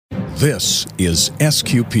This is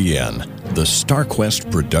SQPN, the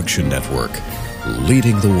StarQuest Production Network,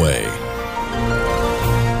 leading the way.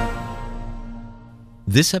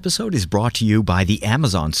 This episode is brought to you by the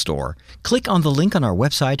Amazon Store. Click on the link on our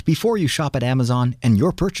website before you shop at Amazon, and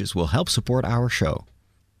your purchase will help support our show.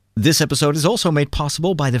 This episode is also made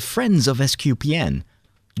possible by the Friends of SQPN.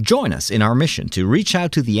 Join us in our mission to reach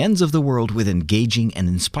out to the ends of the world with engaging and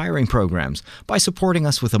inspiring programs by supporting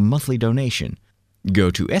us with a monthly donation.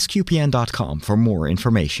 Go to sqpn.com for more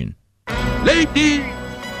information. Ladies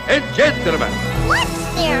and gentlemen.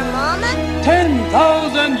 What's there, Mama?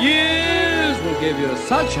 10,000 years will give you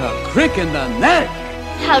such a crick in the neck.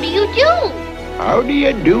 How do you do? How do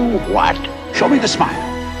you do what? Show me the smile.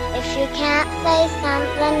 If you can't say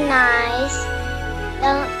something nice,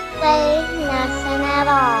 don't say nothing at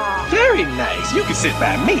all. Very nice. You can sit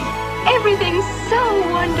by me. Everything's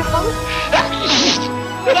so wonderful.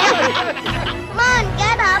 Come on,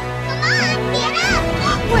 get up. Come on, get up.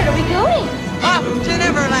 Where are we going? Off to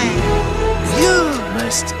Neverland. You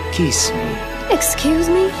must kiss me. Excuse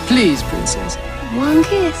me? Please, princess. One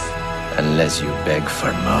kiss. Unless you beg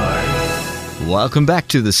for more. Welcome back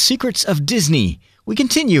to The Secrets of Disney. We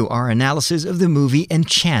continue our analysis of the movie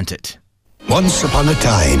Enchanted. Once upon a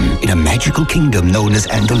time, in a magical kingdom known as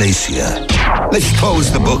Andalasia. Let's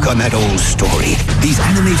close the book on that old story. These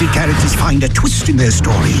animated characters find a twist in their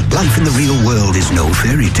story. Life in the real world is no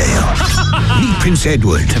fairy tale. Meet Prince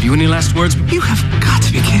Edward. Have you any last words? You have got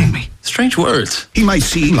to be kidding me. Strange words. He might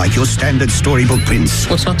seem like your standard storybook prince.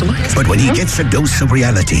 What's not to like? But when he gets a dose of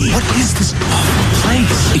reality... What is this awful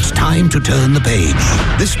place? It's time to turn the page.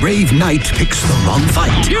 This brave knight picks the wrong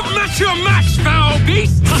fight. You've met your match, foul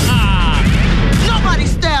beast! Nobody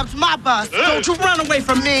stabs my bus. Don't you run away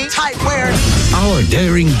from me, tight wearing. Our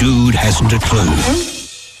daring dude hasn't a clue.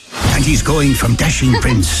 And he's going from dashing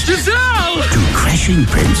prince Giselle! to crashing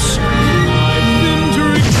prince.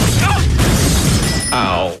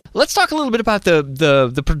 Ow. Let's talk a little bit about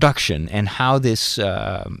the production and how this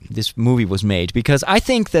movie was made, because I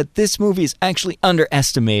think that this movie is actually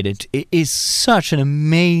underestimated. It is such an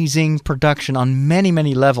amazing production on many,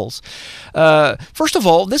 many levels. First of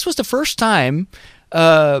all, this was the first time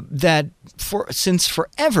since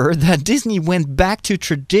forever that Disney went back to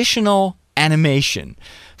traditional animation.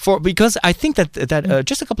 Because I think that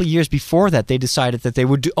just a couple of years before that, they decided that they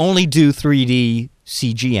would only do 3D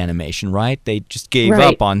CG animation, right? They just gave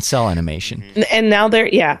up on cell animation. And now they're,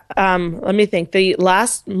 let me think. The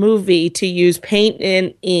last movie to use paint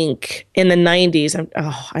and ink in the 90s,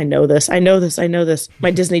 I know this.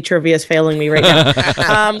 My Disney trivia is failing me right now.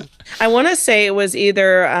 I want to say it was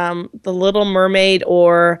either The Little Mermaid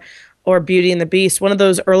or Beauty and the Beast, one of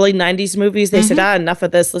those early 90s movies. They said, enough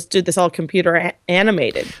of this. Let's do this all computer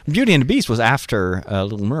animated. Beauty and the Beast was after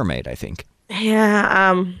Little Mermaid, I think.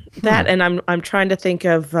 Yeah, that, and I'm trying to think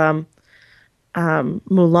of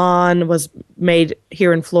Mulan was made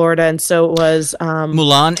here in Florida, and so it was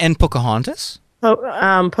Mulan and Pocahontas.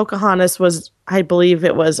 Pocahontas was, I believe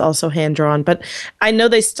it was also hand-drawn, but I know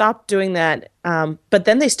they stopped doing that, but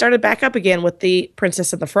then they started back up again with The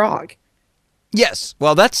Princess and the Frog. Yes,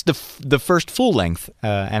 well, that's the first full-length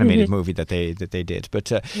animated movie that they did.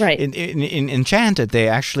 But in Enchanted,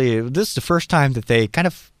 this is the first time that they kind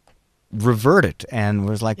of reverted and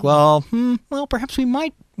was like, well, perhaps we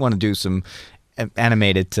might want to do some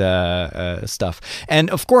animated stuff. And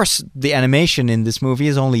of course, the animation in this movie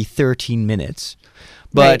is only 13 minutes.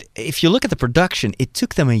 But if you look at the production, it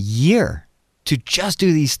took them a year to just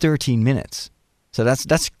do these 13 minutes. So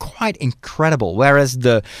that's quite incredible. Whereas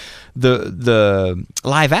the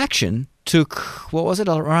live action took, what was it,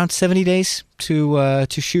 around 70 days to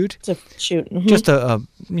shoot? To shoot. Mm-hmm. Just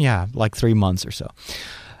like 3 months or so.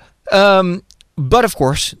 But of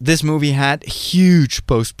course, this movie had huge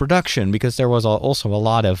post-production because there was also a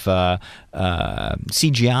lot of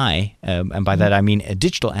CGI, and by that I mean a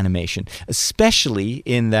digital animation, especially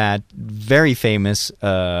in that very famous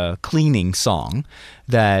cleaning song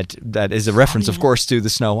that is a reference, of course, to the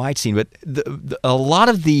Snow White scene. But a lot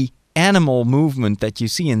of the animal movement that you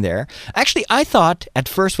see in there. Actually, I thought at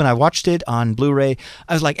first when I watched it on Blu-ray,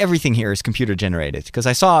 I was like, everything here is computer generated, because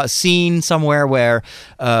I saw a scene somewhere where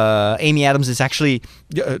Amy Adams is actually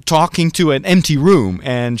talking to an empty room,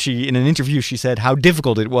 and she, in an interview, she said how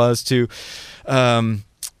difficult it was to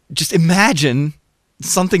just imagine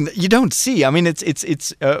something that you don't see. I mean,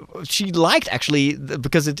 it's she liked actually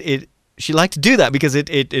because she liked to do that because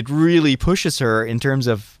it really pushes her in terms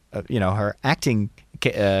of her acting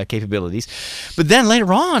capabilities. But then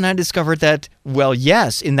later on, I discovered that, well,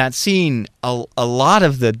 yes, in that scene, a lot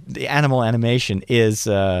of the animal animation is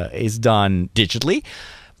done digitally.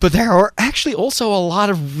 But there are actually also a lot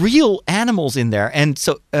of real animals in there. And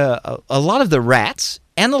so a lot of the rats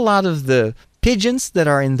and a lot of the pigeons that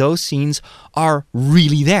are in those scenes are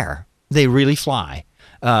really there. They really fly.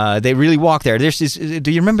 They really walk there. There's this.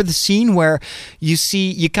 Do you remember the scene where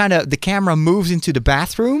the camera moves into the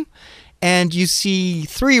bathroom and you see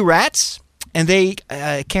 3 rats and they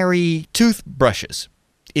carry toothbrushes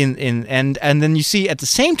and then you see at the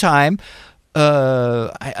same time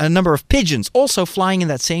a number of pigeons also flying in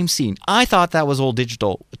that same scene. I thought that was all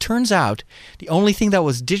digital. It turns out the only thing that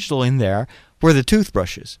was digital in there were the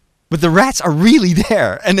toothbrushes. But the rats are really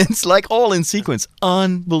there, and it's like all in sequence.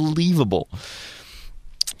 Unbelievable.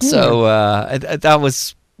 So that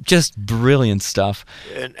was just brilliant stuff.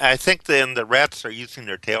 And I think then the rats are using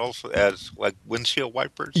their tails as like windshield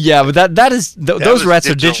wipers. Yeah, but those rats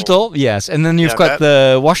are digital. Yes, and then you've got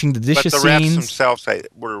the washing the dishes but the scenes. Rats themselves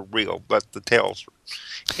were real, but the tails were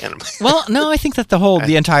animated. Well, no, I think that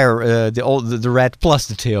the entire the rat plus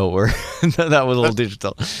the tail were that was all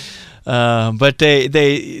digital. But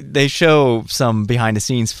they show some behind the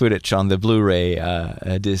scenes footage on the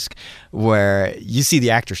Blu-ray disc where you see the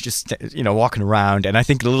actors just walking around, and I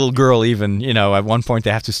think the little girl even at one point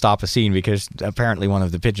they have to stop a scene because apparently one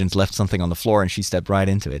of the pigeons left something on the floor and she stepped right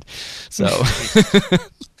into it. So.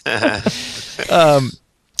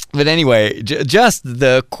 But anyway, just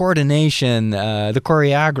the coordination, the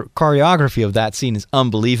choreography of that scene is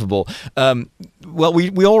unbelievable. Well,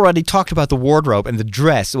 we already talked about the wardrobe and the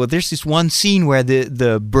dress. Well, there's this one scene where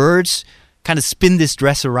the birds kind of spin this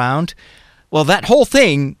dress around. Well, that whole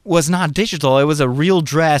thing was not digital. It was a real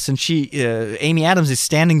dress, and Amy Adams is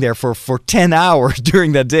standing there for 10 hours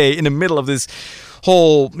during that day in the middle of this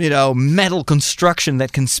whole metal construction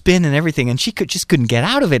that can spin and everything, and she just couldn't get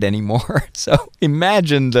out of it anymore. So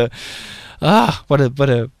imagine that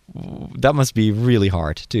must be really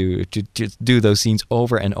hard to do those scenes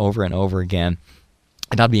over and over and over again,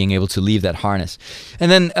 and not being able to leave that harness.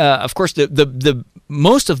 And then of course the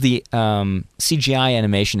most of the CGI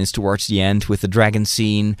animation is towards the end with the dragon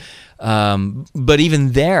scene, but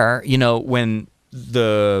even there, when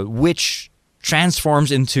the witch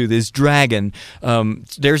transforms into this dragon,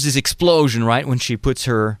 there's this explosion, right? When she puts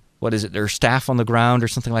her staff on the ground or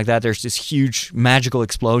something like that, there's this huge magical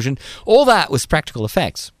explosion. All that was practical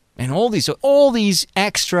effects. And all these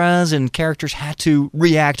extras and characters had to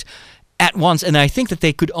react at once. And I think that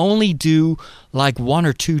they could only do like 1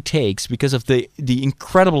 or 2 takes because of the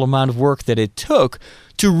incredible amount of work that it took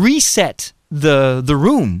to reset the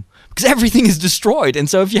room. Because everything is destroyed, and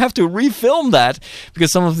so if you have to refilm that because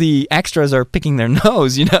some of the extras are picking their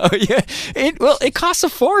nose, it costs a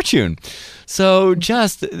fortune. So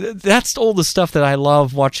that's all the stuff that I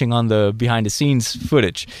love watching on the behind-the-scenes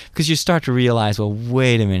footage, because you start to realize, well,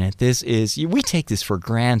 wait a minute, we take this for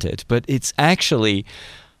granted, but it's actually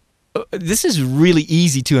this is really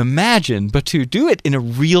easy to imagine, but to do it in a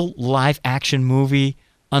real live-action movie,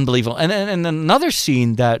 unbelievable. And another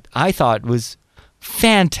scene that I thought was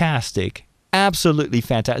fantastic, absolutely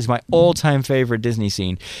fantastic, my all-time favorite Disney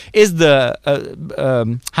scene is the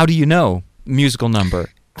How Do You Know musical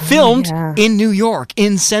number, filmed in New York,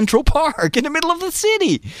 in Central Park, in the middle of the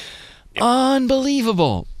city. Yep.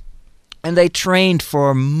 Unbelievable. And they trained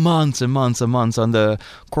for months and months and months on the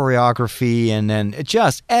choreography and then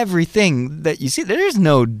just everything that you see. There's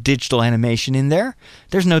no digital animation in there.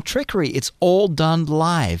 There's no trickery. It's all done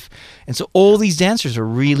live. And so all these dancers are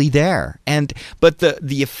really there. But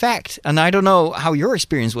the effect, and I don't know how your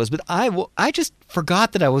experience was, but I just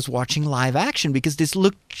forgot that I was watching live action because this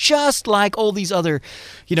looked just like all these other,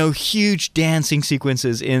 huge dancing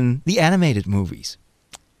sequences in the animated movies.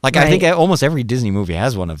 Like, right. I think almost every Disney movie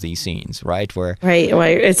has one of these scenes, right? Where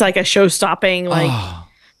it's like a show-stopping,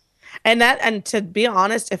 and to be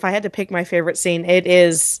honest, if I had to pick my favorite scene, it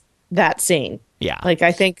is that scene. Yeah. Like,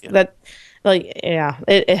 I think that,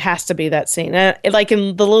 it has to be that scene. Like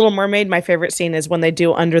in The Little Mermaid, my favorite scene is when they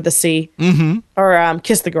do Under the Sea, or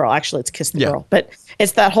Kiss the Girl. Actually, it's Kiss the Girl, but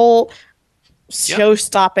it's that whole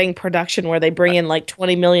show-stopping production where they bring in like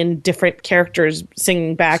 20 million different characters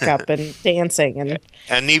singing backup and dancing,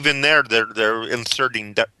 and even there they're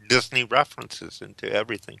inserting Disney references into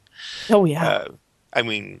everything. Oh yeah. I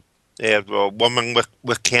mean, they have a woman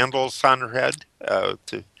with candles on her head.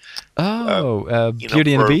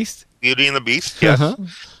 Beauty and the Beast. Beauty and the Beast, yes. Uh-huh.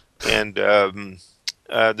 And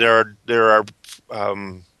there are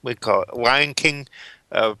we call it Lion King.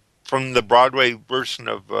 From the Broadway version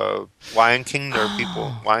of Lion King, there are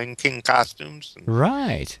people Lion King costumes.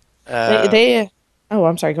 Right.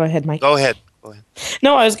 I'm sorry. Go ahead, Mike. Go ahead.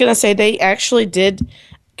 No, I was going to say they actually did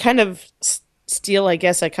kind of steal, I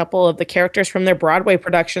guess, a couple of the characters from their Broadway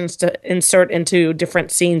productions to insert into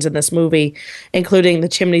different scenes in this movie, including the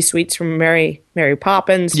chimney sweeps from Mary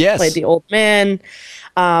Poppins, Yes. played the old men.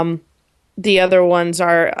 The other ones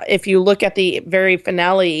are, if you look at the very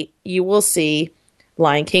finale, you will see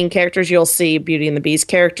Lion King characters, you'll see Beauty and the Beast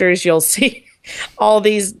characters, you'll see all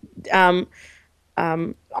these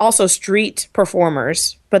also street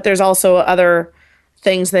performers, but there's also other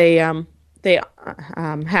things they have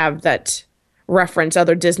that reference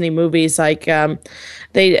other Disney movies. Like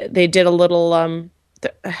they did a little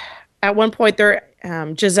at one point they're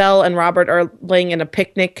Giselle and Robert are laying in a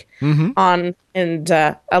picnic and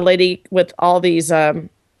a lady with all these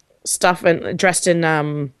stuff and dressed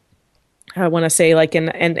in I want to say like in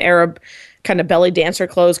an Arab kind of belly dancer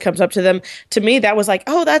clothes comes up to them. To me, that was like,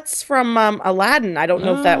 oh, that's from Aladdin. I don't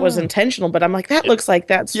know if that was intentional, but I'm like, that looks like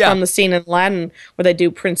that's from the scene in Aladdin where they do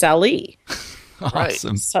Prince Ali.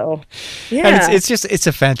 Awesome. So, yeah. And it's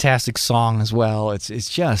a fantastic song as well. It's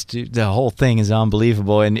just, the whole thing is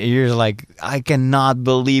unbelievable. And you're like, I cannot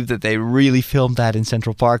believe that they really filmed that in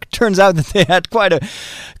Central Park. Turns out that they had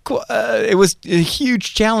it was a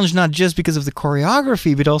huge challenge, not just because of the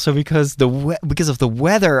choreography, but also because of the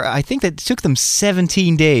weather. I think that it took them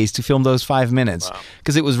 17 days to film those 5 minutes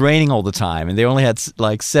because it was raining all the time. And they only had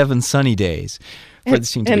like 7 sunny days.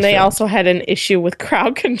 And they also had an issue with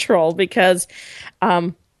crowd control because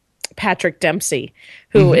Patrick Dempsey,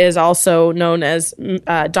 who is also known as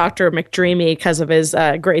Dr. McDreamy because of his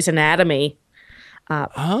Grey's Anatomy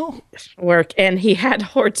work, and he had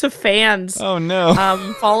hordes of fans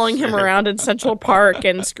following him around in Central Park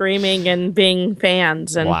and screaming and being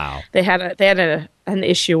fans. And they had an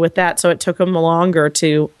issue with that, so it took them longer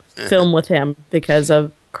to film with him because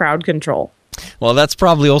of crowd control. Well, that's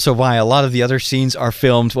probably also why a lot of the other scenes are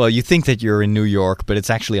filmed. Well, you think that you're in New York, but it's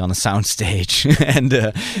actually on a soundstage, and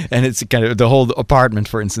it's kind of the whole apartment,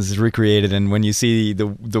 for instance, is recreated. And when you see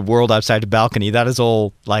the world outside the balcony, that is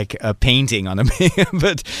all like a painting on a.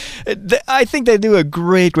 But I think they do a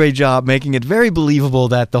great job making it very believable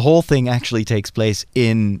that the whole thing actually takes place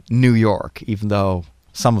in New York, even though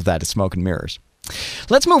some of that is smoke and mirrors.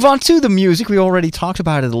 Let's move on to the music. We already talked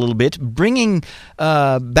about it a little bit. Bringing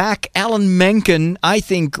back Alan Menken, I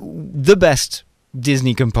think the best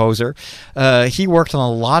Disney composer. He worked on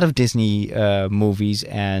a lot of Disney movies,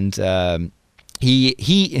 and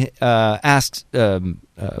he asked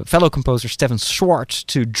fellow composer Stephen Schwartz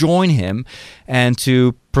to join him and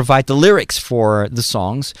to provide the lyrics for the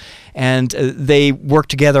songs. And they worked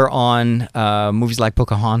together on movies like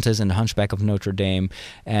Pocahontas and Hunchback of Notre Dame.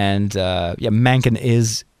 And Menken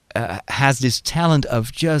has this talent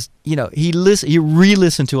of just, he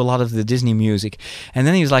re-listened to a lot of the Disney music. And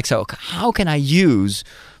then he was like, so how can I use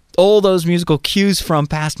all those musical cues from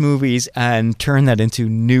past movies and turn that into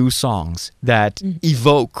new songs that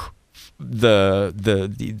evoke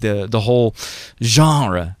the whole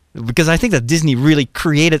genre? Because I think that Disney really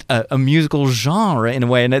created a musical genre in a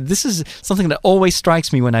way, and this is something that always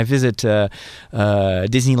strikes me when I visit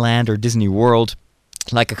Disneyland or Disney World.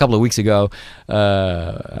 Like a couple of weeks ago,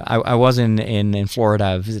 I was in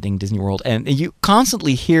Florida visiting Disney World, and you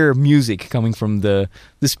constantly hear music coming from the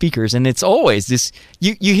speakers, and it's always this.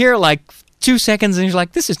 You hear like 2 seconds, and you're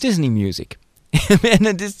like, "This is Disney music,"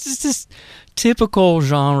 and it's just this typical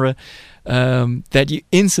genre that you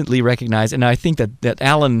instantly recognize. And I think that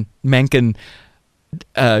Alan Menken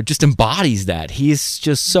just embodies that. He is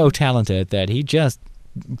just so talented that he just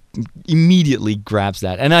immediately grabs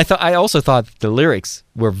that. And I also thought the lyrics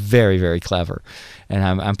were very clever, and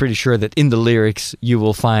I'm pretty sure that in the lyrics you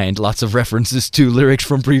will find lots of references to lyrics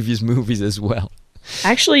from previous movies as well.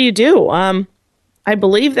 Actually, you do. I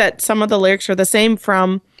believe that some of the lyrics are the same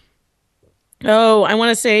from I want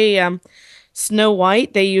to say Snow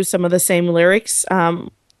White. They use some of the same lyrics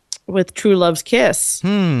with True Love's Kiss.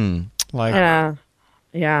 And some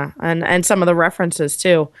of the references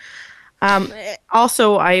too.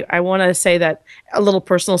 Also, I want to say that a little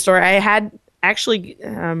personal story. I had actually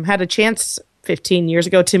had a chance 15 years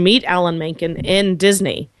ago to meet Alan Menken in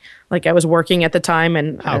Disney. Like, I was working at the time,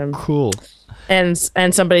 and how cool! And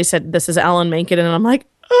somebody said, "This is Alan Menken," and I'm like,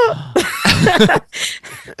 oh.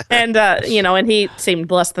 And and he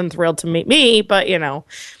seemed less than thrilled to meet me, but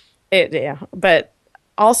But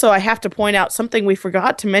also, I have to point out something we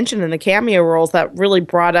forgot to mention in the cameo roles that really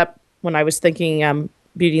brought up when I was thinking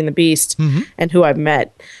Beauty and the Beast and who I've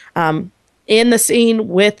met. In the scene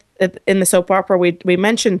in the soap opera, we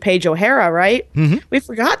mentioned Paige O'Hara, right? We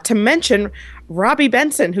forgot to mention Robbie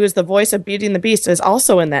Benson, who is the voice of Beauty and the Beast, is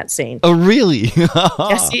also in that scene. Oh, really?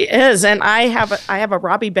 Yes, he is. And I have a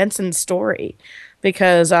Robbie Benson story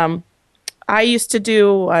because I used to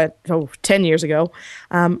do 10 years ago,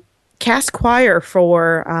 cast choir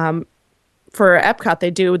for Epcot.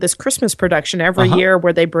 They do this Christmas production every year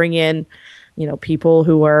where they bring in, people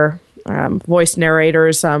who are voice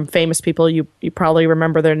narrators, famous people. You probably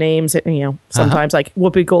remember their names. Sometimes like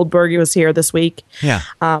Whoopi Goldberg was here this week. Yeah.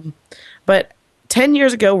 But 10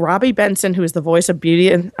 years ago, Robbie Benson, who is the voice of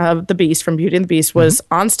Beauty and the Beast from Beauty and the Beast, was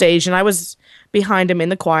on stage, and I was behind him in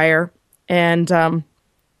the choir. And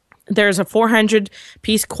there's a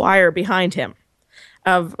 400-piece choir behind him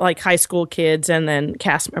of like high school kids and then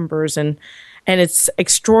cast members, and it's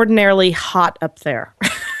extraordinarily hot up there.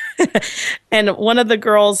 And one of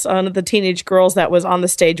the teenage girls that was on the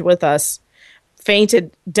stage with us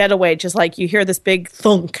fainted dead away, just like you hear this big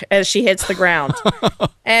thunk as she hits the ground.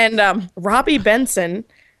 And Robbie Benson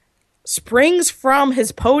springs from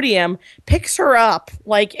his podium, picks her up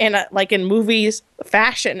like in movies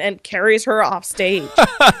fashion, and carries her off stage.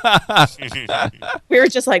 We were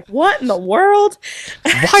just like, what in the world?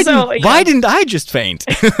 Why didn't I just faint?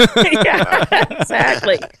 Yeah,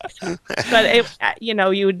 exactly. But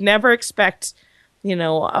you would never expect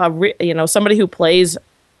somebody who plays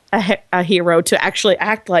a hero to actually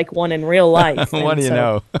act like one in real life. What do you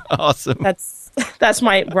know? Awesome. That's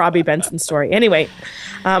my Robbie Benson story. Anyway,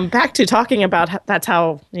 back to talking about that's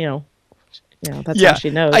how how she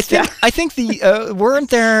knows. I think the weren't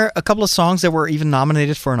there a couple of songs that were even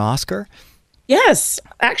nominated for an Oscar? Yes,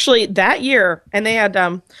 actually that year, and they had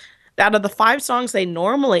out of the 5 songs they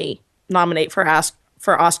normally nominate for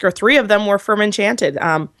Oscar, 3 of them were from Enchanted.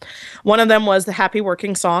 One of them was the Happy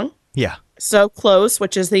Working Song. Yeah. So Close,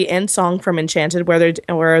 which is the end song from Enchanted,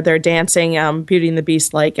 where they're dancing Beauty and the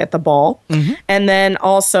Beast like at the ball, and then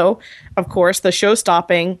also, of course, the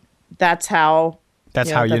show-stopping. That's how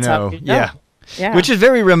you know. Yeah, which is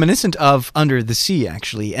very reminiscent of Under the Sea,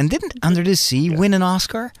 actually. And didn't Under the Sea win an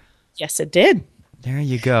Oscar? Yes, it did. There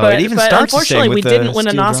you go. But, it even but starts unfortunately, we didn't win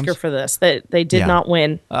an steel Oscar drums. for this. They did not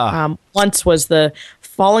win. Once was the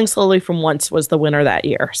Falling Slowly from Once was the winner that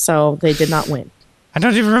year, so they did not win. I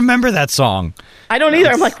don't even remember that song. I don't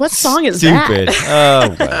either. I'm like, what song is Stupid.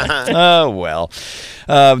 that? Oh well.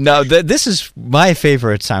 No, this is my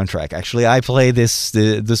favorite soundtrack. Actually, I play the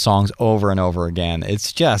songs over and over again.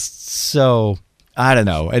 It's just so, I don't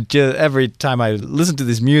know. Every time I listen to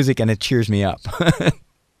this music, and it cheers me up.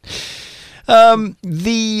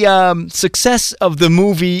 The success of the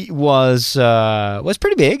movie was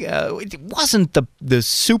pretty big. It wasn't the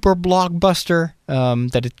super blockbuster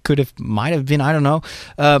that it might have been. I don't know,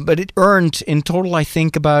 but it earned in total, I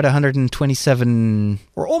think, about 127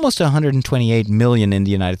 or almost 128 million in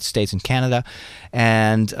the United States and Canada,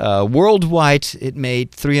 and worldwide it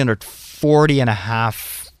made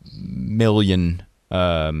 340.5 million.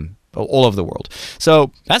 All over the world.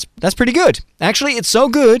 So that's pretty good. Actually, it's so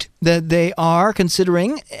good that they are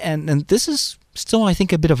considering, and this is still, I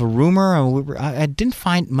think, a bit of a rumor. I didn't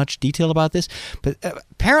find much detail about this, but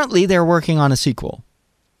apparently they're working on a sequel.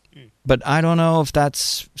 But I don't know if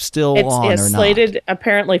that's still on or not. It's slated,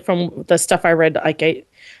 apparently, from the stuff I read like a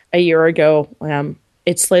year ago,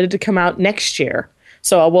 it's slated to come out next year.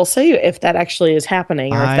 So we'll see if that actually is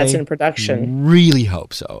happening or if that's in production. I really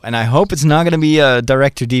hope so. And I hope it's not going to be a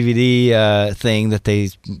direct-to-DVD thing that they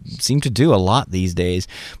seem to do a lot these days.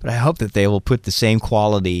 But I hope that they will put the same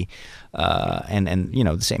quality and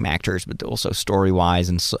the same actors, but also story-wise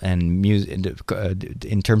and music,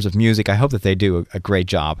 in terms of music. I hope that they do a great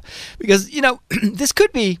job. Because, this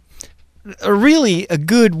could be really a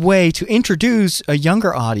good way to introduce a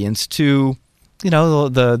younger audience to,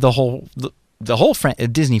 the whole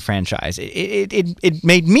Disney franchise. It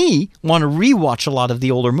made me want to rewatch a lot of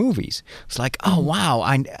the older movies. It's like, oh wow,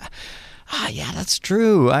 yeah, that's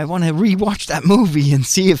true. I want to rewatch that movie and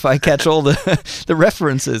see if I catch all the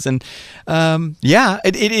references. And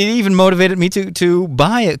it even motivated me to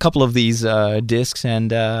buy a couple of these discs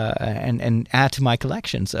and add to my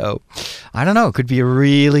collection. So I don't know. It could be a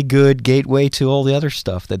really good gateway to all the other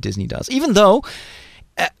stuff that Disney does. Even though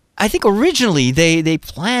I think originally they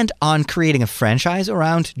planned on creating a franchise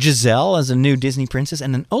around Giselle as a new Disney princess,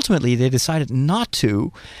 and then ultimately they decided not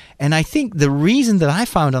to. And I think the reason that I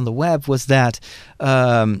found on the web was that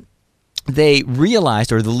they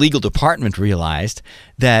realized, or the legal department realized,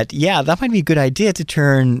 that, that might be a good idea to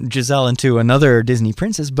turn Giselle into another Disney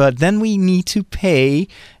princess, but then we need to pay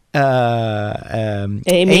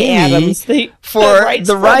Amy Adams for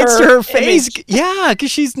the rights to her face. Yeah,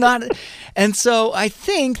 because she's not. And so I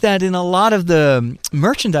think that in a lot of the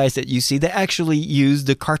merchandise that you see, they actually use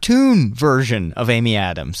the cartoon version of Amy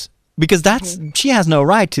Adams. because she has no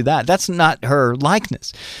right to that. That's not her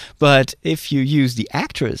likeness. But if you use the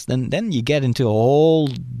actress, then you get into a whole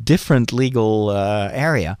different legal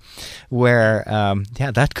area where,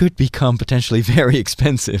 that could become potentially very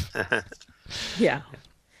expensive. Yeah.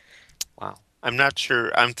 Wow. I'm not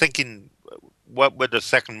sure. I'm thinking, what would the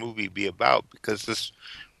second movie be about? Because this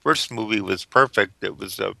first movie was perfect. It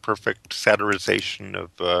was a perfect satirization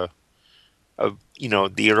of the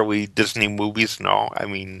early Disney movies and all. I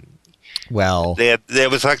mean, well,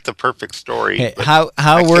 it was like the perfect story. Hey, how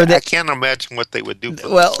were they? I can't imagine what they would do. For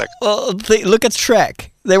Look at Shrek.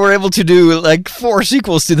 They were able to do like 4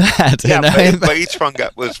 sequels to that. Yeah, but each one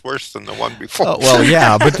was worse than the one before. Oh, well,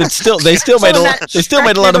 yeah, but they still made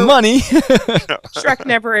a lot of money. Shrek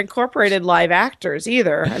never incorporated live actors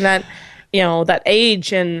either, and that that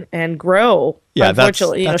age and grow. Yeah,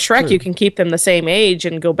 unfortunately, that's Shrek, true. you can keep them the same age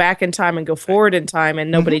and go back in time and go forward in time,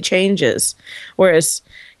 and nobody changes. Whereas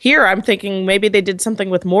here, I'm thinking maybe they did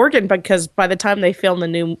something with Morgan, because by the time they film the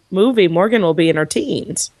new movie, Morgan will be in her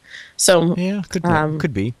teens. So yeah,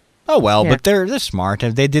 could be. Oh well, but they're smart.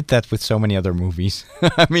 They did that with so many other movies.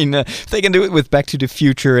 I mean, if they can do it with Back to the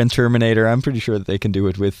Future and Terminator, I'm pretty sure that they can do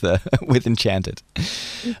it with Enchanted.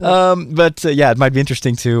 But it might be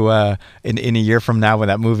interesting to in a year from now, when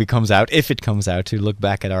that movie comes out, if it comes out, to look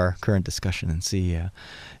back at our current discussion and see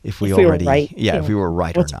if we already were right. if we were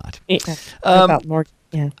right or not. About Morgan.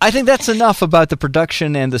 Yeah. I think that's enough about the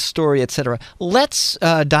production and the story, etc. Let's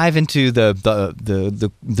dive into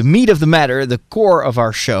the meat of the matter, the core of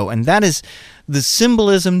our show, and that is the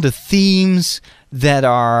symbolism, the themes that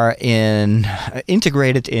are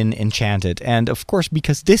integrated in Enchanted. And of course,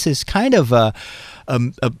 because this is kind of a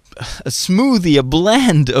smoothie, a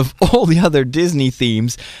blend of all the other Disney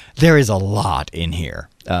themes, there is a lot in here.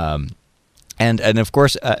 And of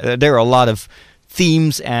course, there are a lot of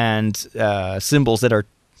themes and symbols that are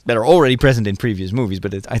already present in previous movies,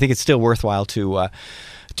 but I think it's still worthwhile to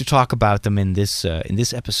talk about them in this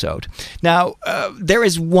episode. Now, there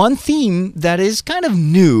is one theme that is kind of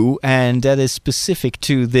new and that is specific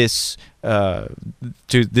to this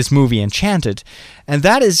movie Enchanted, and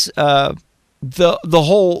that is the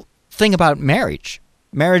whole thing about marriage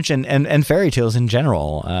and fairy tales in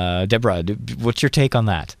general. Deborah, what's your take on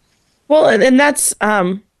that? Well, and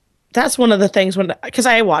that's one of the things because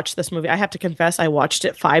I watched this movie. I have to confess, I watched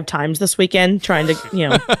it 5 times this weekend, trying to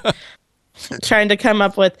come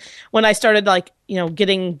up with, when I started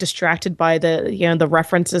getting distracted by the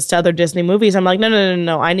references to other Disney movies. I'm like,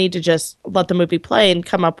 no. I need to just let the movie play and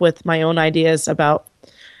come up with my own ideas about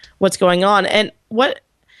what's going on. And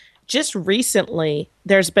just recently,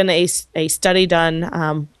 there's been a study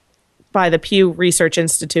done by the Pew Research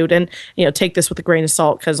Institute, and take this with a grain of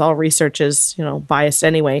salt because all research is biased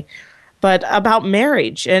anyway, but about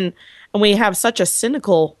marriage, and we have such a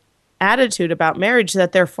cynical attitude about marriage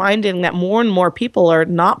that they're finding that more and more people are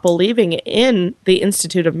not believing in the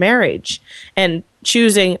institute of marriage and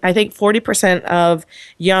choosing. I think 40% of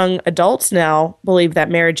young adults now believe that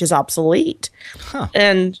marriage is obsolete. Huh.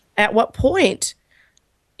 And at what point,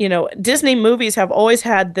 Disney movies have always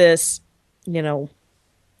had this,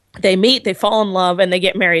 they meet, they fall in love, and they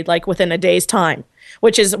get married like within a day's time,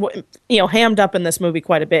 which is, hammed up in this movie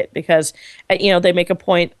quite a bit because, they make a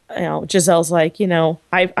point, Giselle's like,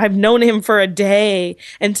 I've known him for a day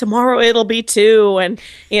and tomorrow it'll be 2. And,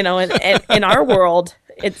 and in our world,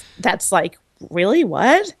 that's like, really,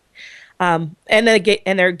 what? And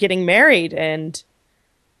they're getting married, and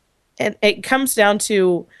it comes down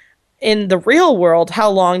to, in the real world, how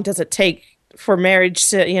long does it take for marriage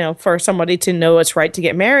to, for somebody to know it's right to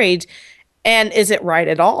get married, and is it right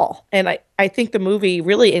at all? And I think the movie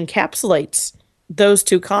really encapsulates those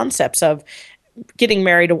two concepts of getting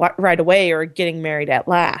married right away or getting married at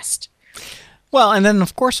last. Well, and then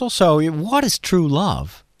of course also, what is true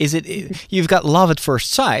love? Is it, you've got love at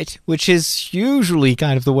first sight, which is usually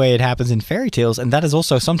kind of the way it happens in fairy tales, and that is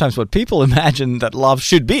also sometimes what people imagine that love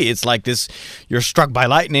should be. It's like this, you're struck by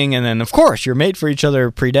lightning, and then of course you're made for each other,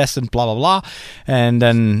 predestined, blah, blah, blah, and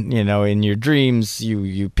then, in your dreams,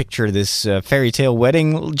 you picture this fairy tale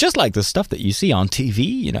wedding, just like the stuff that you see on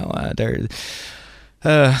TV,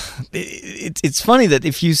 it's funny that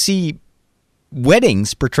if you see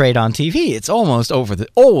weddings portrayed on TV, it's almost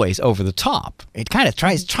always over the top. It kind of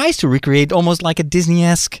tries to recreate almost like a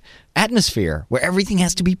Disney-esque atmosphere where everything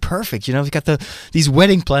has to be perfect. You've got these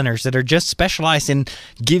wedding planners that are just specialized in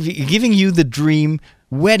giving you the dream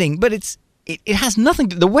wedding, but it has nothing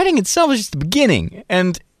to, the wedding itself is just the beginning,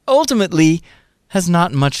 and ultimately has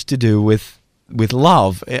not much to do with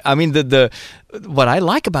love. I mean, the what I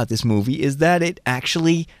like about this movie is that it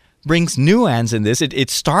actually brings nuance in this. It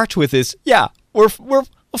starts with this, we're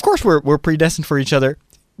of course we're predestined for each other.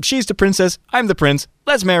 She's the princess, I'm the prince.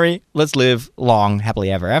 Let's marry, let's live long, happily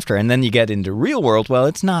ever after. And then you get into real world. Well,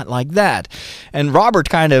 it's not like that. And Robert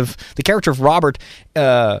the character of Robert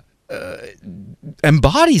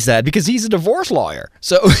embodies that because he's a divorce lawyer.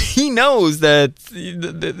 So he knows that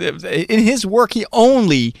in his work he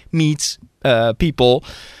only meets people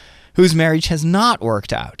whose marriage has not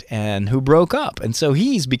worked out and who broke up. And so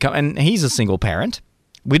he's a single parent.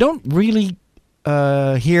 We don't really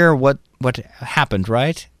hear what happened,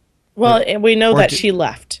 right? Well, we know that she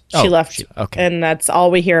left. She left, okay. And that's all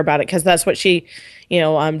we hear about it because that's what she,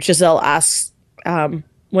 Giselle asks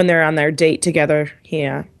when they're on their date together.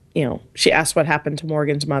 Yeah, she asks what happened to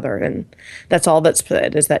Morgan's mother, and that's all that's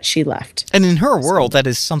said is that she left. And in her world, that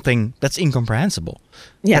is something that's incomprehensible.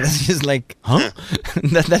 Yeah, that's just like, huh?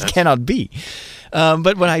 that cannot be.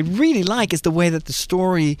 But what I really like is the way that the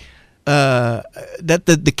story. That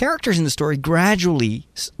the characters in the story gradually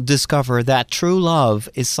discover that true love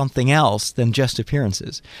is something else than just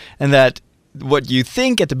appearances, and that what you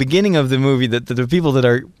think at the beginning of the movie that the people that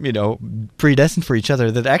are predestined for each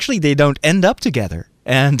other, that actually they don't end up together,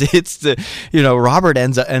 and it's Robert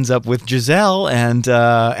ends up with Giselle, and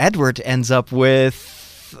Edward ends up with.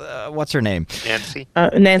 What's her name? Nancy.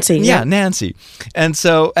 Nancy. Yeah, Nancy. And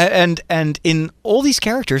so, and in all these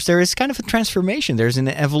characters, there is kind of a transformation. There's an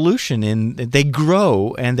evolution. They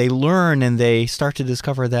grow and they learn and they start to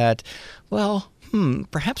discover that, well,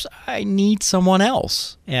 perhaps I need someone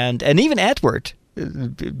else. And even Edward,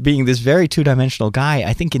 being this very two-dimensional guy,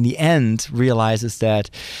 I think in the end realizes that,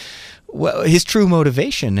 well, his true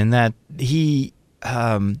motivation and that he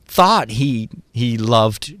thought he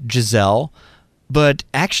loved Giselle. But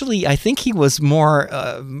actually, I think he was more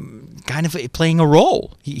kind of playing a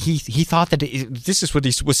role. He thought that this is what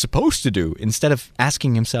he was supposed to do, instead of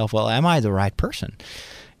asking himself, well, am I the right person?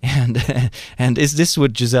 And is this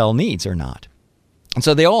what Giselle needs or not? And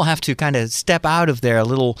so they all have to kind of step out of their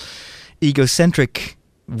little egocentric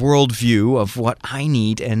worldview of what I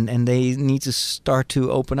need, and they need to start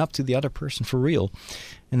to open up to the other person for real.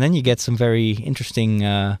 And then you get some very interesting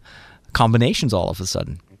combinations all of a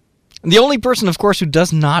sudden. The only person, of course, who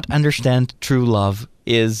does not understand true love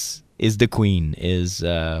is the queen.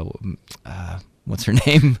 What's her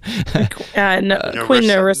name? Queen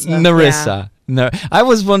Nerissa. Nerissa. No, I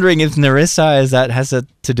was wondering if Nerissa has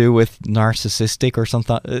to do with narcissistic or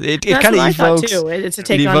something. It kind of evokes too. It's a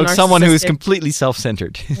take on someone who is completely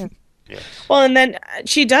self-centered. Yeah. Well, and then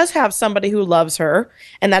she does have somebody who loves her,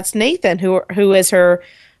 and that's Nathan, who is her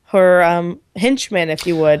henchman, if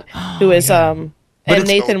you would, who is And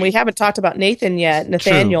Nathan, we haven't talked about Nathan yet.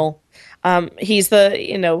 Nathaniel, he's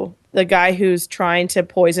the guy who's trying to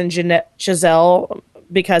poison Giselle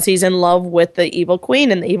because he's in love with the evil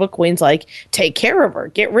queen, and the evil queen's like, take care of her,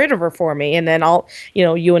 get rid of her for me, and then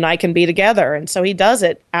you and I can be together. And so he does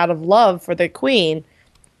it out of love for the queen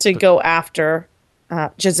to go after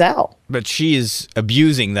Giselle. But she is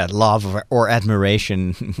abusing that love or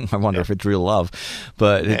admiration. I wonder if it's real love,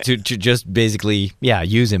 but to just basically,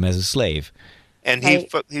 use him as a slave. And he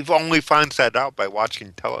only finds that out by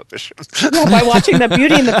watching television. Yeah, by watching the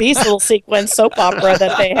Beauty and the Beast little sequence soap opera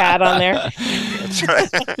that they had on there. That's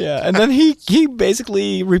right. Yeah, and then he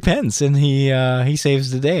basically repents and he saves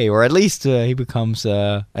the day, or at least he becomes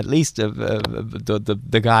the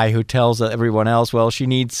guy who tells everyone else, well, she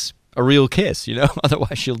needs a real kiss,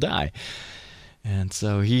 otherwise she'll die. And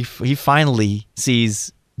so he finally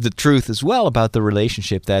sees the truth as well about the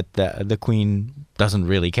relationship, that the queen doesn't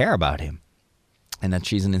really care about him, and that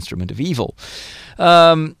she's an instrument of evil.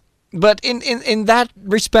 But in that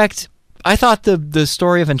respect, I thought the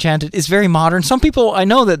story of Enchanted is very modern. Some people, I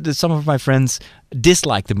know that some of my friends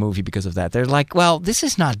dislike the movie because of that. They're like, well, this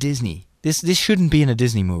is not Disney. This shouldn't be in a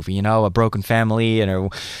Disney movie, a broken family and a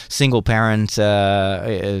single parent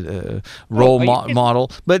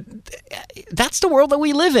model. But that's the world that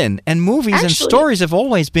we live in. And movies and stories have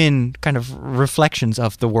always been kind of reflections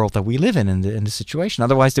of the world that we live in the situation.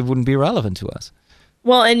 Otherwise, they wouldn't be relevant to us.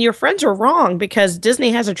 Well, and your friends are wrong, because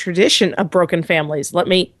Disney has a tradition of broken families. Let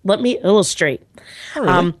me illustrate. Oh,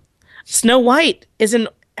 really? Snow White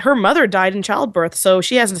her mother died in childbirth, so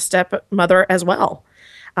she has a stepmother as well.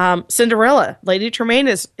 Cinderella, Lady Tremaine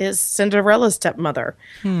is Cinderella's stepmother.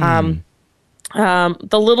 The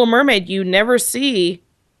Little Mermaid, you never see,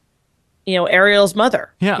 Ariel's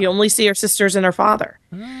mother. Yeah. You only see her sisters and her father.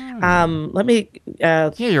 Let me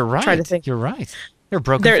you're right. Try to think. You're right. They're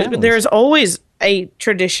broken families. There's always a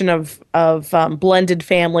tradition of blended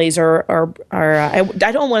families, or I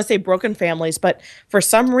don't want to say broken families, but for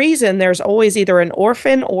some reason there's always either an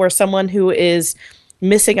orphan or someone who is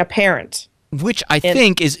missing a parent. Which I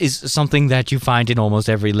think is something that you find in almost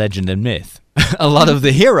every legend and myth. A lot of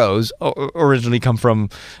the heroes originally come from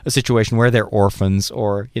a situation where they're orphans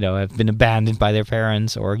or, have been abandoned by their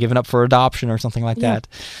parents or given up for adoption or something like that.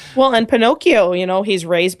 Well, and Pinocchio, he's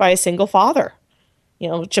raised by a single father.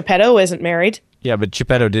 Geppetto isn't married. Yeah, but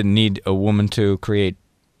Geppetto didn't need a woman to create.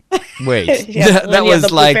 Wait, that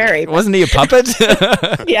was like, fairy, wasn't he a puppet?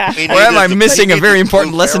 Yeah. Or am I missing a very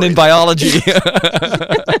important lesson in biology?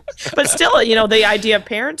 But still, the idea of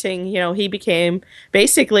parenting, he became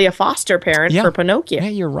basically a foster parent for Pinocchio. Yeah,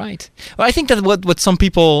 you're right. Well, I think that what some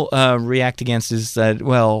people react against is that,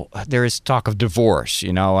 well, there is talk of divorce,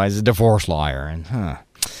 as a divorce lawyer.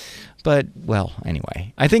 But, well,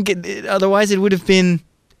 anyway, I think otherwise it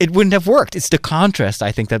wouldn't have worked. It's the contrast,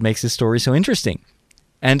 I think, that makes this story so interesting.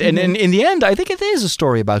 And in the end, I think it is a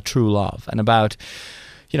story about true love and about,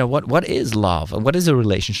 what is love and what is a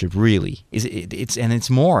relationship really? It's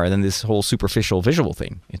more than this whole superficial visual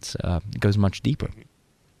thing. It goes much deeper.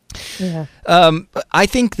 Yeah. I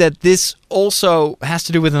think that this also has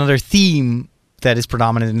to do with another theme that is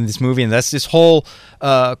predominant in this movie, and that's this whole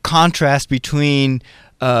contrast between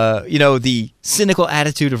the cynical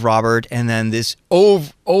attitude of Robert and then this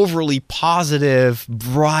overly positive,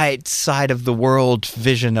 bright side of the world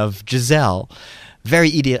vision of Giselle.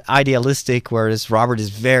 Very idealistic, whereas Robert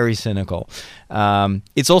is very cynical.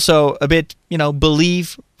 It's also a bit,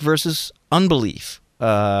 belief versus unbelief,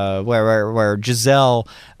 where Giselle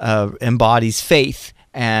embodies faith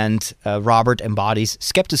and Robert embodies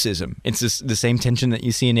skepticism. It's the same tension that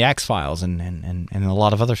you see in the X-Files and a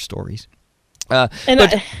lot of other stories.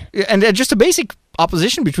 And just a basic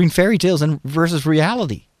opposition between fairy tales and versus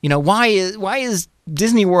reality. Why is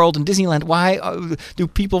Disney World and Disneyland? Why do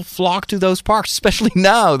people flock to those parks, especially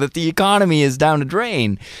now that the economy is down the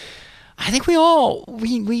drain? I think we all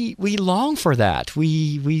we long for that.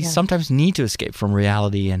 We sometimes need to escape from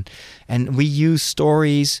reality, and we use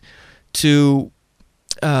stories to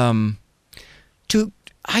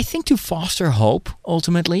foster hope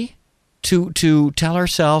ultimately. To tell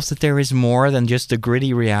ourselves that there is more than just a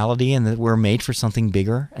gritty reality and that we're made for something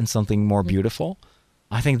bigger and something more beautiful.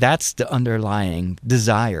 I think that's the underlying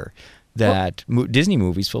desire that Disney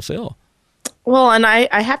movies fulfill. Well, and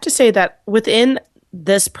I have to say that within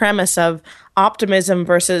this premise of optimism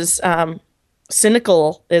versus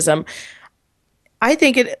cynicalism, I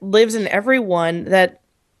think it lives in everyone that,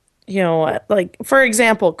 like, for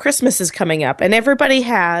example, Christmas is coming up and everybody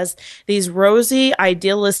has these rosy,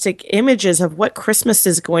 idealistic images of what Christmas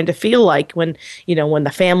is going to feel like when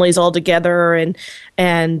the family's all together and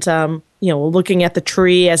looking at the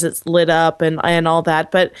tree as it's lit up and all that.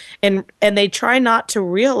 But, and they try not to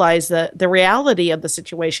realize the reality of the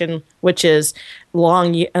situation, which is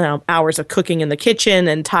long hours of cooking in the kitchen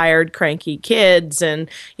and tired, cranky kids and,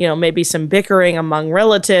 maybe some bickering among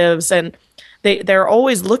relatives. And they're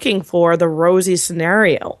always looking for the rosy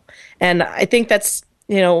scenario. And I think that's,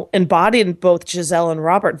 embodied in both Giselle and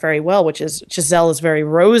Robert very well, which is Giselle is very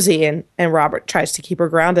rosy and Robert tries to keep her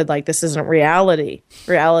grounded. Like, this isn't reality.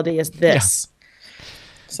 Reality is this. Yeah.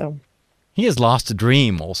 So he has lost a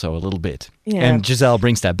dream also a little bit. Yeah. And Giselle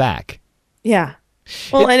brings that back. Yeah.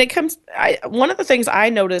 Well, and it comes, one of the things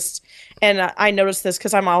I noticed, and I noticed this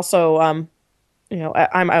because I'm also, I'm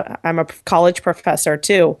a college professor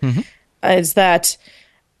too. Mm-hmm. Is that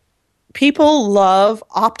people love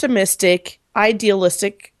optimistic,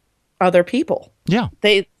 idealistic other people. Yeah.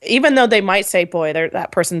 Even though they might say, boy,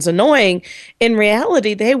 that person's annoying, in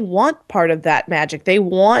reality, they want part of that magic. They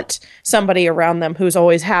want somebody around them who's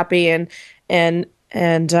always happy and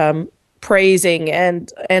praising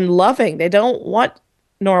and loving. They don't want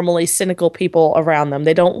normally cynical people around them.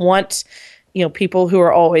 They don't want, people who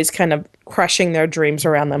are always kind of crushing their dreams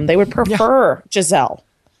around them. They would prefer Giselle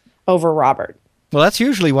over Robert. Well, that's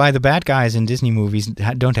usually why the bad guys in Disney movies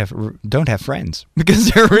don't have friends,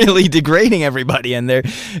 because they're really degrading everybody, and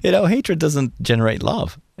hatred doesn't generate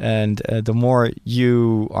love. And the more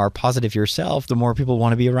you are positive yourself, the more people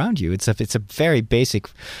want to be around you. It's a very basic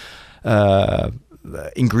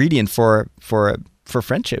ingredient for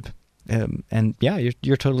friendship. And yeah,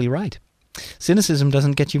 you're totally right. Cynicism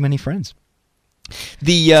doesn't get you many friends.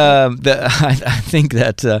 I think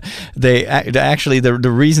that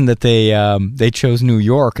the reason that they chose New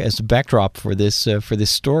York as the backdrop for this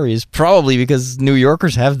story is probably because New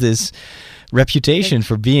Yorkers have this reputation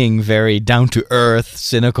for being very down to earth,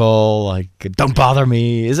 cynical, like don't bother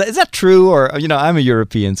me. Is that true? Or I'm a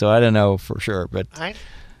European, so I don't know for sure, but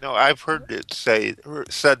I've heard it said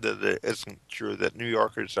that it isn't true, that New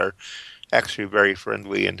Yorkers are actually very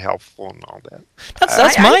friendly and helpful and all that.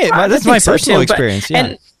 That's my personal experience. Yeah.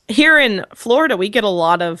 And here in Florida, we get a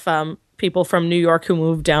lot of people from New York who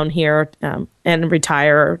move down here and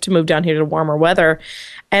retire to move down here to warmer weather.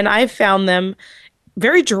 And I've found them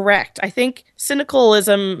very direct. I think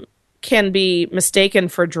cynicalism can be mistaken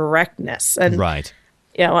for directness. And, right.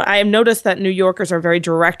 You know, I have noticed that New Yorkers are very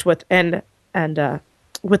direct with and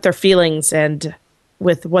with their feelings and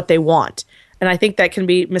with what they want. And I think that can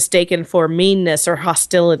be mistaken for meanness or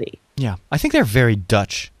hostility. Yeah, I think they're very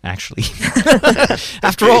Dutch, actually.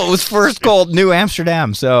 After all, it was first called New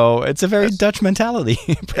Amsterdam, so it's a very Dutch mentality.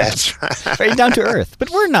 That's right. Very down to earth. But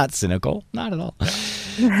we're not cynical, not at all.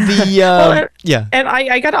 Yeah. And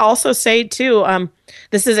I got to also say, too,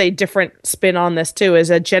 this is a different spin on this, too, is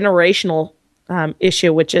a generational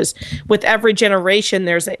issue, which is with every generation,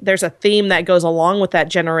 there's a theme that goes along with that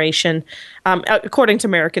generation. According to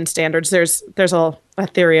American standards, there's a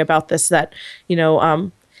theory about this that, you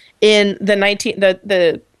know, in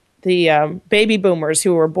the baby boomers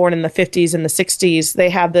who were born in the 50s and the 60s, they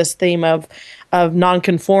have this theme of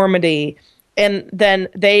nonconformity, and then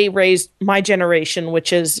they raised my generation,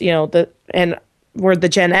 which is, you know, we're the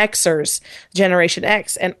Gen Xers, Generation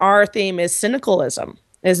X, and our theme is cynicalism,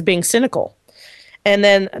 is being cynical. And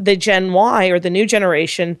then the Gen Y, or the new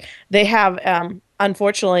generation, they have,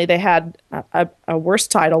 unfortunately, they had a worse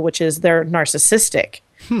title, which is they're narcissistic.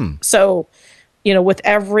 So, you know, with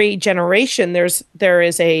every generation, there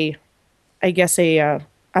is a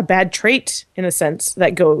bad trait, in a sense,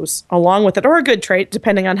 that goes along with it, or a good trait,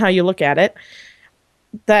 depending on how you look at it.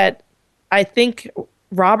 That I think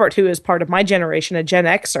Robert, who is part of my generation, a Gen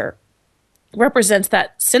Xer, represents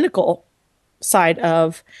that cynical side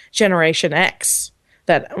of Generation X.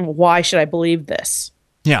 That why should I believe this?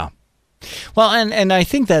 Yeah. Well, and I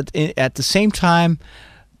think that at the same time,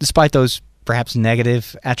 despite those perhaps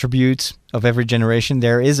negative attributes of every generation,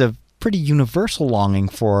 there is a pretty universal longing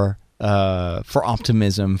for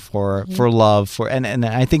optimism, for love, and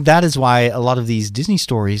I think that is why a lot of these Disney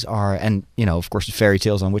stories are, and you know, of course, the fairy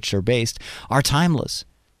tales on which they're based are timeless,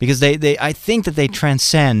 because they I think that they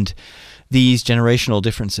transcend these generational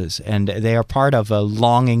differences, and they are part of a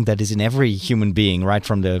longing that is in every human being, right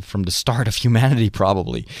from the start of humanity,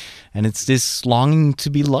 probably. And it's this longing to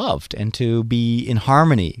be loved and to be in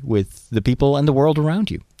harmony with the people and the world around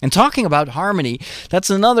you. And talking about harmony, that's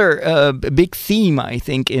another big theme, I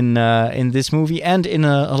think, in this movie and in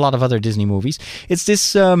a lot of other Disney movies. It's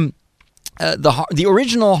this the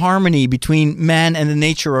original harmony between man and the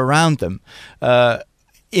nature around them.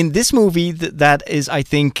 In this movie, that is, I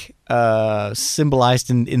think, symbolized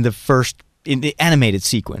in the animated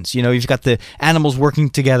sequence. You know, you've got the animals working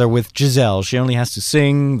together with Giselle. She only has to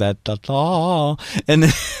sing that da-da, and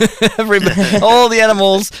all the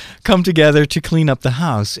animals come together to clean up the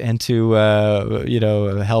house and to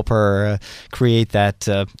help her create that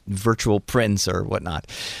virtual prince or whatnot.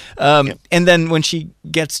 And then when she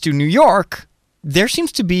gets to New York, there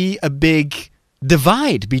seems to be a big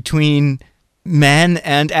divide between men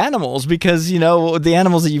and animals, because, you know, the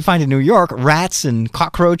animals that you find in New York, rats and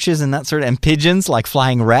cockroaches and that sort of, and pigeons, like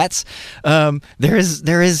flying rats, there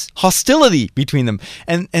is hostility between them.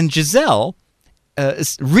 And Giselle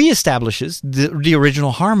reestablishes the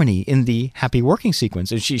original harmony in the happy working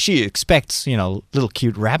sequence. And she expects, you know, little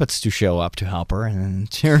cute rabbits to show up to help her,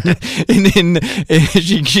 and she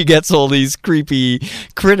gets all these creepy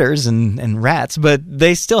critters and rats, but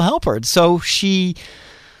they still help her. So she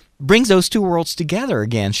brings those two worlds together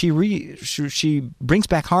again. She brings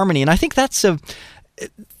back harmony, and I think that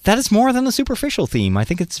is more than a superficial theme. I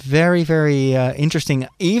think it's very, very interesting.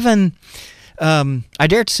 Even I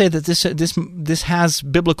dare to say that this has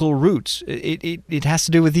biblical roots. It has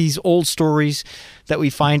to do with these old stories that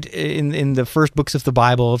we find in the first books of the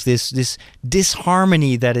Bible, of this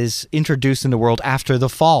disharmony that is introduced in the world after the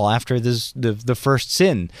fall, after the first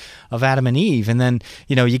sin of Adam and Eve, and then,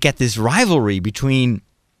 you know, you get this rivalry between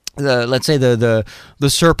let's say the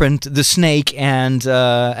serpent, the snake, and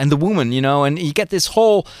the woman, you know, and you get this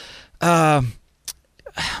whole there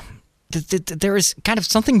is kind of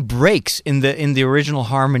something breaks in the original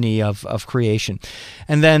harmony of creation.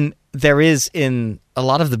 And then there is, in a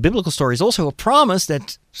lot of the biblical stories, also a promise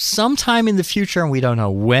that sometime in the future, and we don't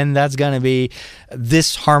know when that's going to be,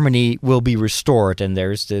 this harmony will be restored. And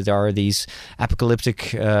there are these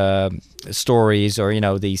apocalyptic stories, or, you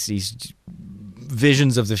know, these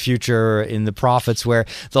visions of the future in the prophets, where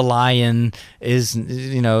the lion is,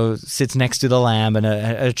 you know, sits next to the lamb, and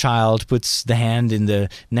a child puts the hand in the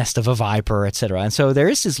nest of a viper, etc. And so there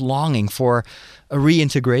is this longing for a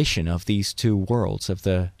reintegration of these two worlds, of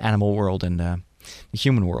the animal world and the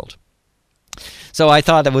human world. So I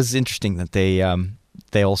thought it was interesting that they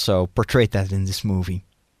also portrayed that in this movie.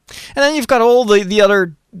 And then you've got all the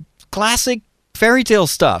other classic fairy tale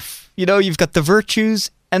stuff. you've got the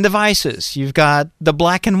virtues and the vices. You've got the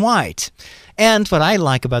black and white. And what I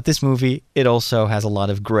like about this movie, it also has a lot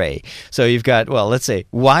of gray. So you've got, well, let's say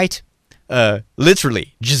white,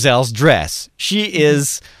 literally Giselle's dress. She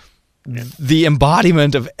is the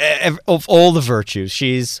embodiment of all the virtues.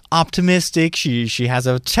 She's optimistic. She has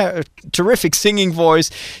a terrific singing voice.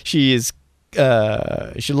 She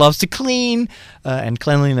loves to clean, and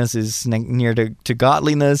cleanliness is near to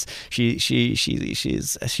godliness. She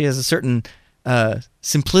has a certain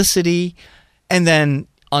simplicity, and then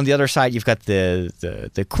on the other side you've got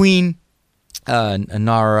the queen.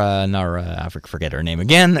 Nara, I forget her name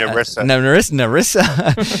again. Narissa.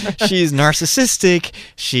 Narissa. She's narcissistic.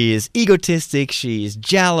 She is egotistic. She is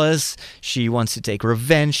jealous. She wants to take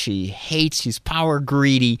revenge. She hates. She's power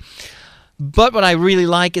greedy. But what I really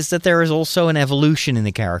like is that there is also an evolution in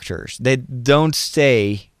the characters. They don't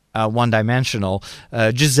stay one-dimensional.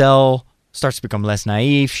 Giselle starts to become less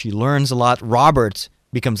naive. She learns a lot. Robert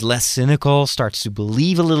becomes less cynical, starts to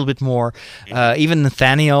believe a little bit more. Even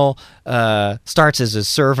Nathaniel starts as a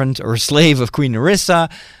servant or a slave of Queen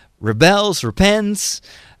Narissa, rebels, repents.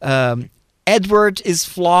 Edward is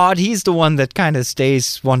flawed. He's the one that kind of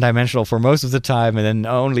stays one-dimensional for most of the time, and then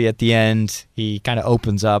only at the end he kind of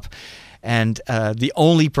opens up. And the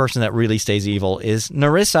only person that really stays evil is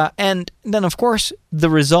Narissa. And then, of course, the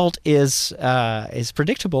result is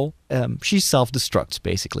predictable. She self-destructs,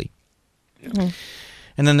 basically. Mm-hmm.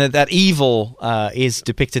 And then that evil is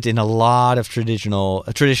depicted in a lot of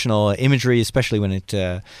traditional imagery, especially when it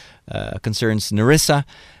concerns Narissa.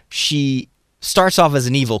 She starts off as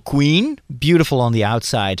an evil queen, beautiful on the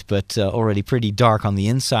outside, but already pretty dark on the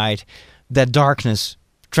inside. That darkness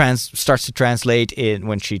starts to translate in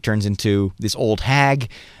when she turns into this old hag,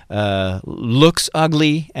 looks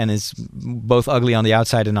ugly and is both ugly on the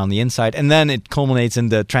outside and on the inside, and then it culminates in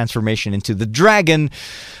the transformation into the dragon,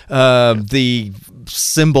 the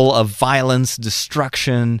symbol of violence,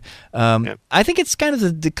 destruction. I think it's kind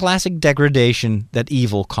of the classic degradation that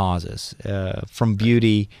evil causes. From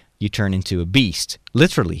beauty, you turn into a beast,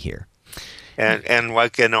 literally here. And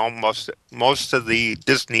like in almost most of the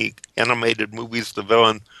Disney animated movies, the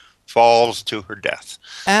villain falls to her death.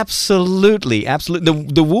 Absolutely.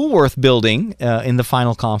 The Woolworth building in the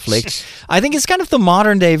final conflict, I think, is kind of the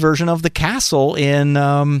modern day version of the castle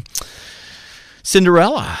in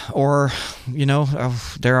Cinderella, or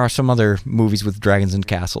there are some other movies with dragons and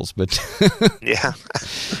castles, but yeah.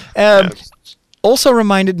 Also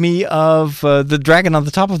reminded me of the dragon on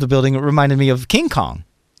the top of the building. It reminded me of King Kong.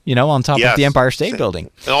 On top of the Empire State Building.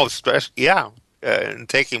 Oh, and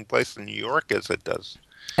taking place in New York as it does.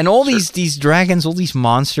 And all these dragons, all these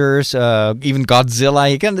monsters, even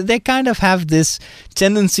Godzilla, they kind of have this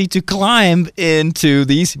tendency to climb into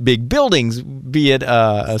these big buildings, be it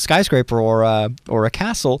a skyscraper or a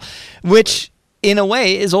castle, which in a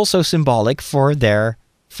way is also symbolic for their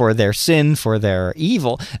sin, for their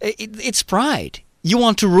evil. It's pride. You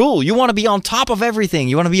want to rule. You want to be on top of everything.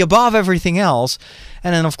 You want to be above everything else.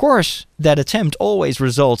 And then, of course, that attempt always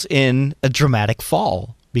results in a dramatic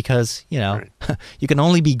fall because, you can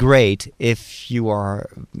only be great if you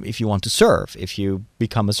want to serve, if you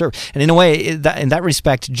become a servant. And in a way, in that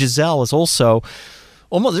respect, Giselle is also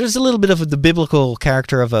almost, there's a little bit of the biblical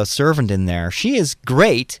character of a servant in there. She is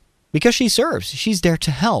great because she serves. She's there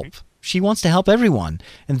to help. She wants to help everyone,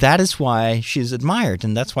 and that is why she's admired,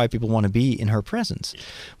 and that's why people want to be in her presence.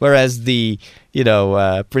 Whereas the,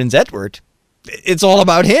 Prince Edward, it's all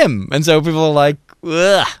about him, and so people are like,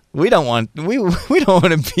 ugh, we don't want to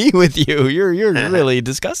be with you. You're really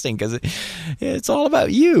disgusting because it's all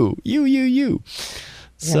about you.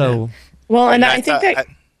 So, well, and I think that.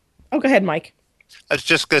 Go ahead, Mike. I was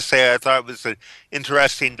just going to say I thought it was an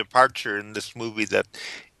interesting departure in this movie that.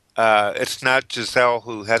 It's not Giselle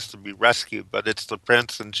who has to be rescued, but it's the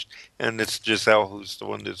prince, and it's Giselle who's the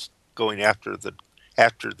one that's going after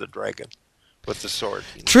the dragon with the sword.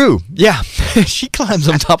 True, yeah. She climbs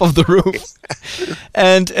on top of the roof,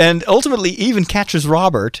 and ultimately even catches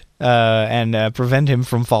Robert and prevent him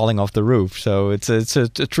from falling off the roof. So it's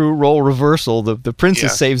a true role reversal. The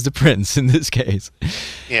princess saves the prince in this case.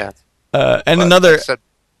 Yeah, and but another.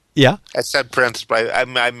 I said prince, but I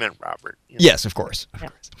meant Robert. Yes, of course.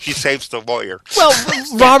 She saves the lawyer. Well,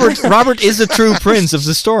 Robert is the true prince of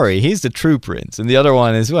the story. He's the true prince. And the other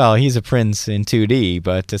one is, well, he's a prince in 2D,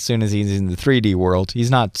 but as soon as he's in the 3D world, he's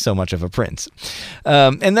not so much of a prince.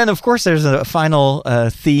 And then, of course, there's a final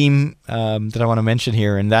theme that I want to mention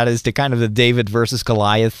here, and that is the kind of the David versus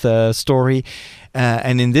Goliath story.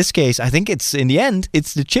 And in this case, I think in the end,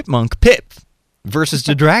 it's the chipmunk Pip versus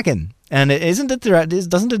the dragon. And doesn't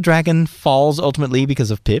the dragon falls ultimately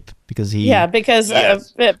because of Pip? Because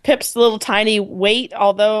Pip's little tiny weight,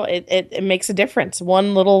 although it makes a difference.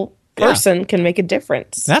 One little person can make a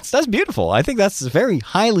difference. That's beautiful. I think that's very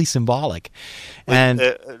highly symbolic. And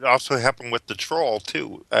it also happened with the troll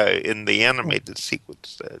too in the animated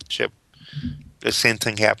sequence. Chip, the same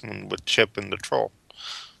thing happened with Chip and the troll.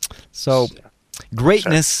 So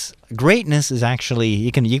greatness is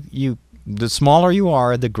actually you. The smaller you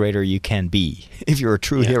are, the greater you can be if you're a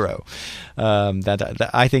true hero.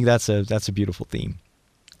 I think that's a beautiful theme.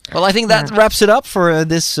 Well, I think that wraps it up for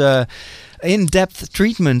this in-depth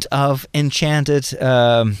treatment of Enchanted.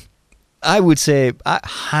 I would say I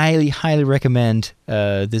highly recommend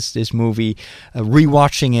this movie.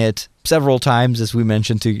 Rewatching it several times, as we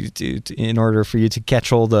mentioned, to in order for you to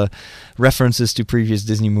catch all the references to previous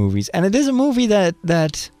Disney movies. And it is a movie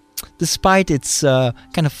that despite its kind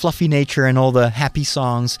of fluffy nature and all the happy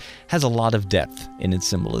songs, has a lot of depth in its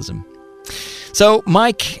symbolism. So,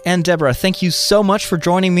 Mike and Deborah, thank you so much for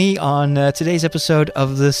joining me on today's episode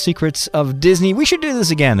of The Secrets of Disney. We should do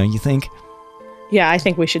this again, don't you think? Yeah, I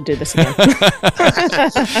think we should do this again.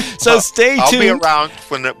 So stay tuned. I'll be around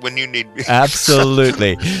when you need me.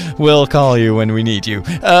 Absolutely. We'll call you when we need you.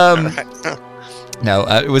 No,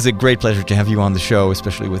 it was a great pleasure to have you on the show,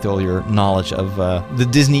 especially with all your knowledge of the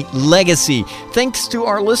Disney legacy. Thanks to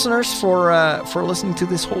our listeners for listening to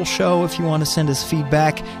this whole show. If you want to send us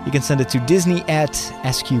feedback, you can send it to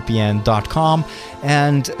disney@sqpn.com.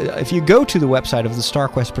 And if you go to the website of the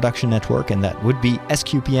StarQuest Production Network, and that would be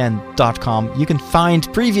sqpn.com, you can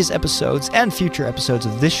find previous episodes and future episodes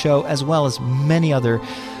of this show, as well as many other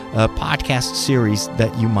podcast series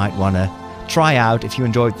that you might want to try out. If you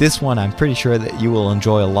enjoyed this one, I'm pretty sure that you will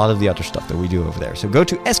enjoy a lot of the other stuff that we do over there. So go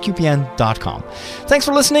to sqpn.com. Thanks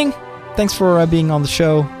for listening. Thanks for being on the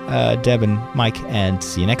show, Deb and Mike, and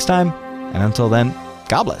see you next time. And until then,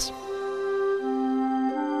 God bless.